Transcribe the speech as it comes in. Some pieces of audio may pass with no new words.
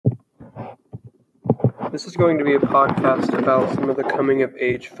This is going to be a podcast about some of the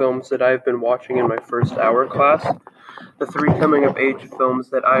coming-of-age films that I've been watching in my first hour class. The three coming-of-age films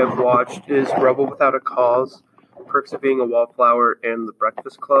that I have watched is Rebel Without a Cause, Perks of Being a Wallflower, and The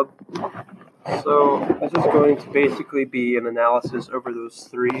Breakfast Club. So this is going to basically be an analysis over those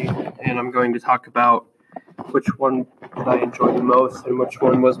three, and I'm going to talk about which one did I enjoy the most and which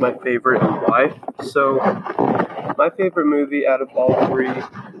one was my favorite and why. So my favorite movie out of all three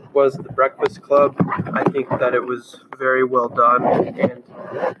was The Breakfast Club. I think that it was very well done, and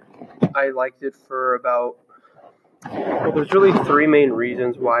I liked it for there's really three main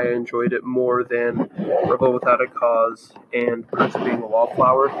reasons why I enjoyed it more than Rebel Without a Cause and Perks of Being a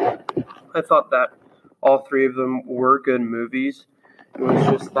Wallflower. I thought that all three of them were good movies. It was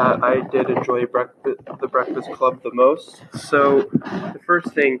just that I did enjoy The Breakfast Club the most. So the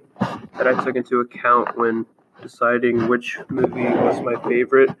first thing that I took into account when deciding which movie was my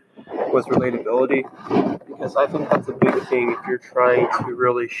favorite was relatability, because I think that's a big thing if you're trying to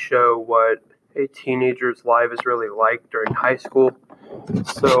really show what a teenager's life is really like during high school.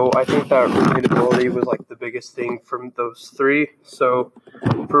 So I think that relatability was like the biggest thing from those three. So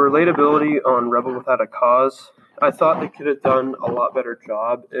for relatability on Rebel Without a Cause, I thought they could have done a lot better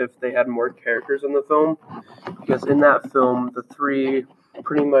job if they had more characters in the film, because in that film, the three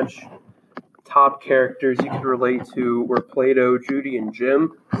pretty much top characters you could relate to were Plato, Judy, and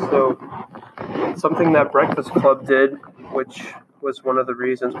Jim. So something that Breakfast Club did, which was one of the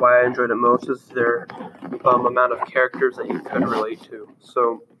reasons why I enjoyed it most, is their amount of characters that you could relate to.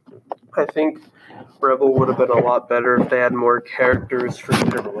 So I think Rebel would have been a lot better if they had more characters for you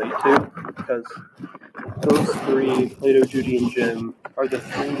to relate to, because those three, Plato, Judy, and Jim, are the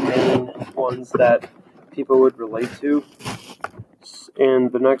three main ones that people would relate to.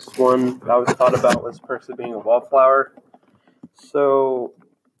 And the next one I was thought about was Perks of Being a Wallflower. So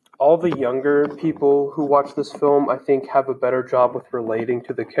all the younger people who watch this film, I think, have a better job with relating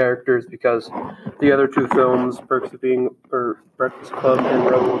to the characters, because the other two films, Breakfast Club and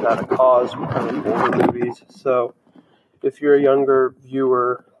Rebel Without a Cause, were kind of older movies. So if you're a younger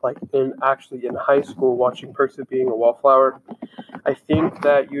viewer, like in high school watching Perks of Being a Wallflower, I think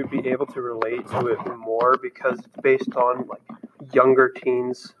that you'd be able to relate to it more, because it's based on like younger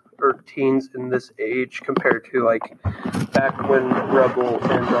teens or teens in this age compared to like back when Rebel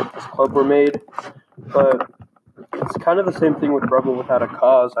and Breakfast Club were made. But it's kind of the same thing with Rebel Without a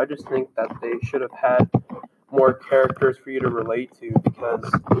Cause. I just think that they should have had more characters for you to relate to, because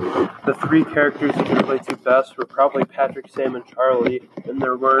the three characters you could relate to best were probably Patrick, Sam, and Charlie, and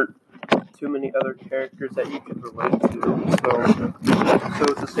there weren't too many other characters that you could relate to. So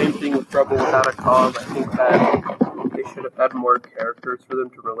it's the same thing with Rebel Without a Cause. I think that they should have had more characters for them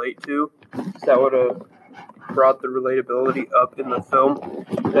to relate to, because that would have brought the relatability up in the film,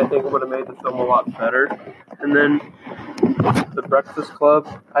 and I think it would have made the film a lot better. And then The Breakfast Club,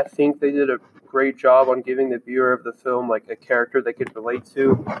 I think they did a great job on giving the viewer of the film like a character they could relate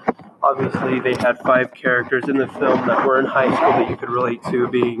to. Obviously, they had 5 characters in the film that were in high school that you could relate to,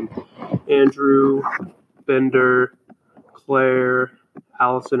 being Andrew, Bender, Claire,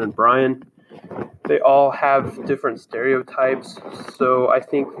 Allison, and Brian. They all have different stereotypes, so I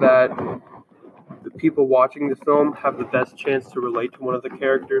think that the people watching the film have the best chance to relate to one of the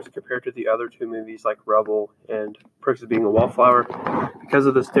characters compared to the other two movies like Rebel and Perks of Being a Wallflower. Because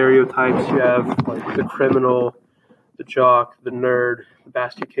of the stereotypes, you have like the criminal, the jock, the nerd, the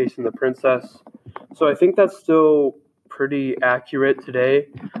basket case, and the princess. So I think that's still pretty accurate today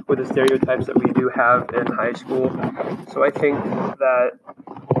with the stereotypes that we do have in high school. So I think that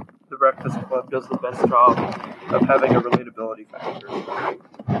The Breakfast Club does the best job of having a relatability factor.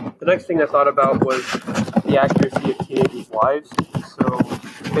 The next thing I thought about was the accuracy of teenagers' lives. So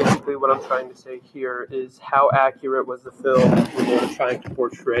basically what I'm trying to say here is how accurate was the film when they were trying to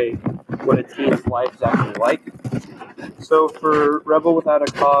portray what a teen's life is actually like. So for Rebel Without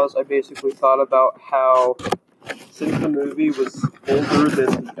a Cause, I basically thought about how, since the movie was older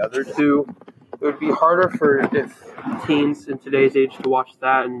than the other two, it would be harder for teens in today's age to watch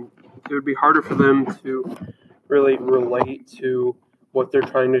that, and it would be harder for them to really relate to what they're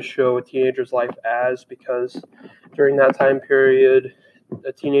trying to show a teenager's life as, because during that time period,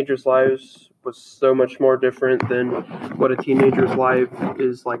 a teenager's lives was so much more different than what a teenager's life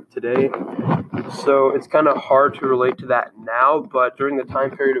is like today. So it's kind of hard to relate to that now, but during the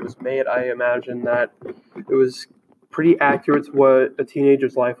time period it was made, I imagine that it was pretty accurate to what a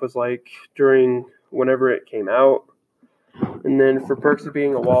teenager's life was like during whenever it came out. And then for Perks of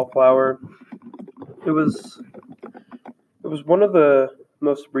Being a Wallflower, it was one of the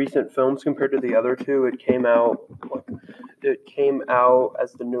most recent films compared to the other two. It came out it came out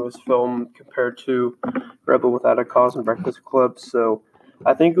as the newest film compared to Rebel Without a Cause and Breakfast Club, so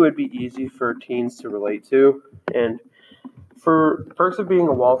I think it would be easy for teens to relate to. And for Perks of Being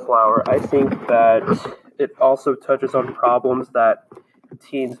a Wallflower, I think that it also touches on problems that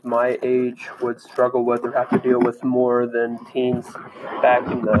teens my age would struggle with or have to deal with more than teens back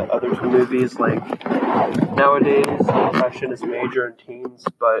in the other two movies. Like, nowadays, depression is major in teens,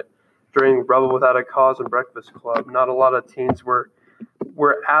 but during Rebel Without a Cause and Breakfast Club, not a lot of teens were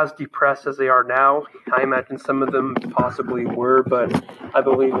as depressed as they are now. I imagine some of them possibly were, but I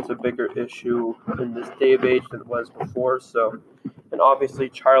believe it's a bigger issue in this day of age than it was before. So, and obviously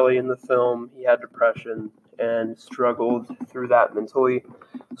Charlie in the film, he had depression and struggled through that mentally.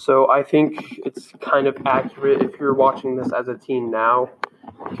 So I think it's kind of accurate if you're watching this as a teen now,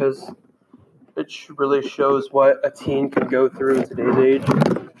 because it really shows what a teen can go through in today's age.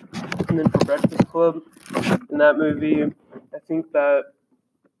 And then for Breakfast Club, in that movie, I think that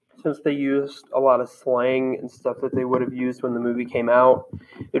since they used a lot of slang and stuff that they would have used when the movie came out,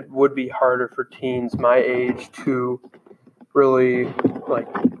 it would be harder for teens my age to really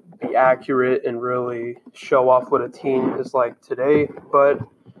be accurate and really show off what a teen is like today. But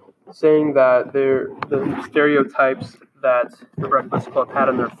saying that the stereotypes that the Breakfast Club had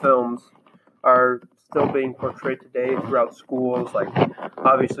in their films are still being portrayed today throughout schools. Like,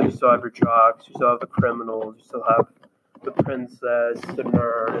 obviously you still have your jocks, you still have the criminals, you still have the princess, the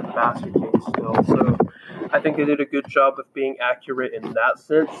nerd, and the master case still. So I think they did a good job of being accurate in that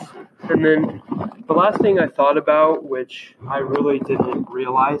sense. And then the last thing I thought about, which I really didn't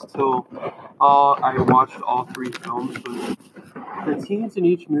realize till I watched all three films, was the teens in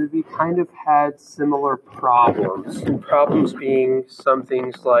each movie kind of had similar problems. And problems being some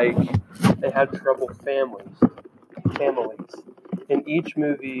things like they had troubled families. In each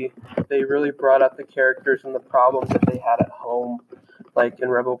movie, they really brought up the characters and the problems that they had at home. Like in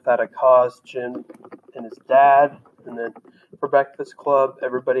Rebel Without a Cause, Jim and his dad. And then for Breakfast Club,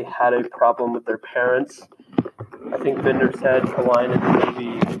 everybody had a problem with their parents. I think Bender said a line in the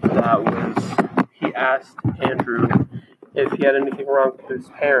movie that was, he asked Andrew if he had anything wrong with his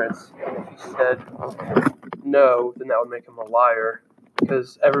parents. And if he said no, then that would make him a liar.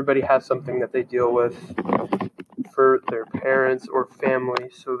 Because everybody has something that they deal with for their parents or family,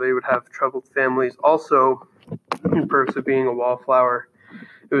 so they would have troubled families. Also, in Perks of Being a Wallflower,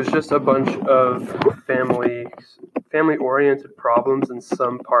 it was just a bunch of family-oriented problems in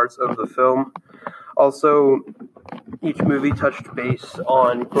some parts of the film. Also, each movie touched base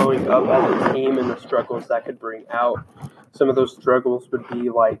on growing up as a teen and the struggles that could bring out. Some of those struggles would be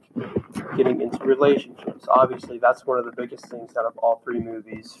like getting into relationships. Obviously, that's one of the biggest things out of all three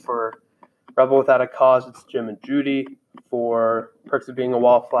movies. For Rebel Without a Cause, it's Jim and Judy. For Perks of Being a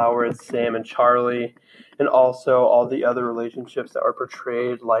Wallflower, it's Sam and Charlie. And also all the other relationships that are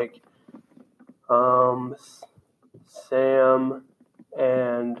portrayed, like Sam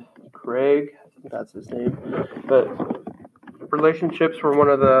and Greg. I think that's his name. But relationships were one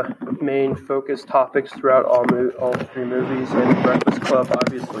of the main focus topics throughout all three movies. And Breakfast Club,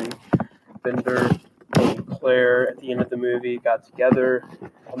 obviously, Bender and Claire at the end of the movie got together.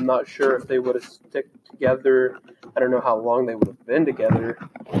 I'm not sure if they would have stuck together. I don't know how long they would have been together,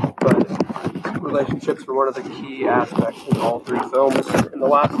 but relationships were one of the key aspects in all three films. And the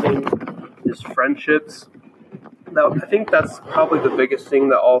last thing is friendships. Now, I think that's probably the biggest thing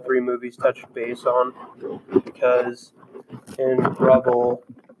that all three movies touched base on, because in Rebel,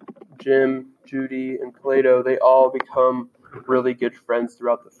 Jim, Judy, and Plato, they all become really good friends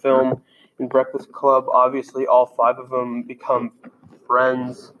throughout the film. In Breakfast Club, obviously, all five of them become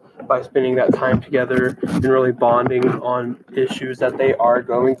friends by spending that time together and really bonding on issues that they are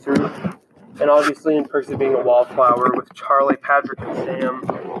going through. And obviously, in Perks of Being a Wallflower, with Charlie, Patrick, and Sam,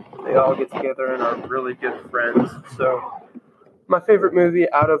 they all get together and are really good friends. So, my favorite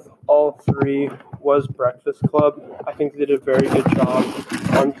movie out of all three was Breakfast Club. I think they did a very good job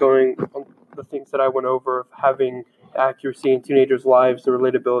on going on the things that I went over, of having accuracy in teenagers' lives, the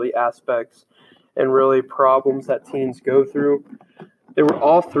relatability aspects, and really problems that teens go through. They were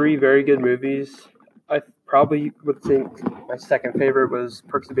all three very good movies. I probably would think my second favorite was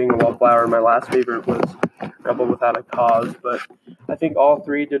Perks of Being a Wallflower, and my last favorite was Rebel Without a Cause. But I think all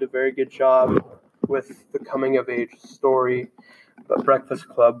three did a very good job with the coming-of-age story, but Breakfast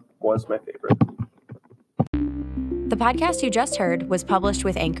Club was my favorite. The podcast you just heard was published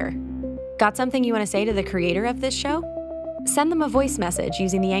with Anchor. Got something you want to say to the creator of this show? Send them a voice message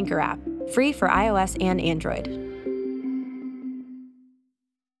using the Anchor app, free for iOS and Android.